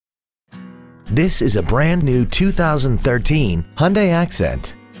This is a brand new 2013 Hyundai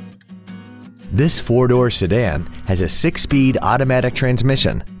Accent. This four-door sedan has a 6-speed automatic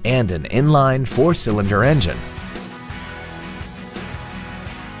transmission and an inline 4-cylinder engine.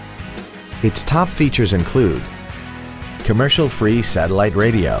 Its top features include commercial-free satellite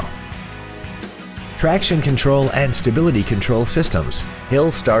radio, traction control and stability control systems,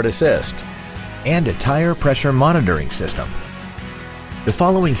 hill start assist, and a tire pressure monitoring system. The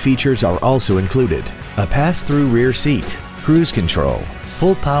following features are also included: a pass-through rear seat, cruise control,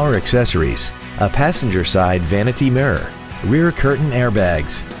 full power accessories, a passenger side vanity mirror, rear curtain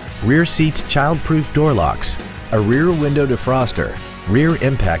airbags, rear seat child-proof door locks, a rear window defroster, rear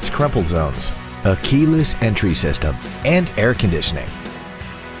impact crumple zones, a keyless entry system, and air conditioning.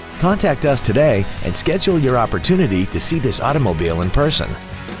 Contact us today and schedule your opportunity to see this automobile in person.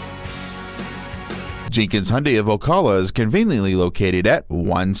 Jenkins Hyundai of Ocala is conveniently located at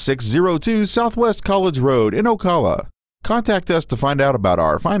 1602 Southwest College Road in Ocala. Contact us to find out about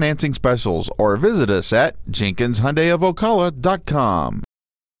our financing specials or visit us at jenkinshyundaiofocala.com.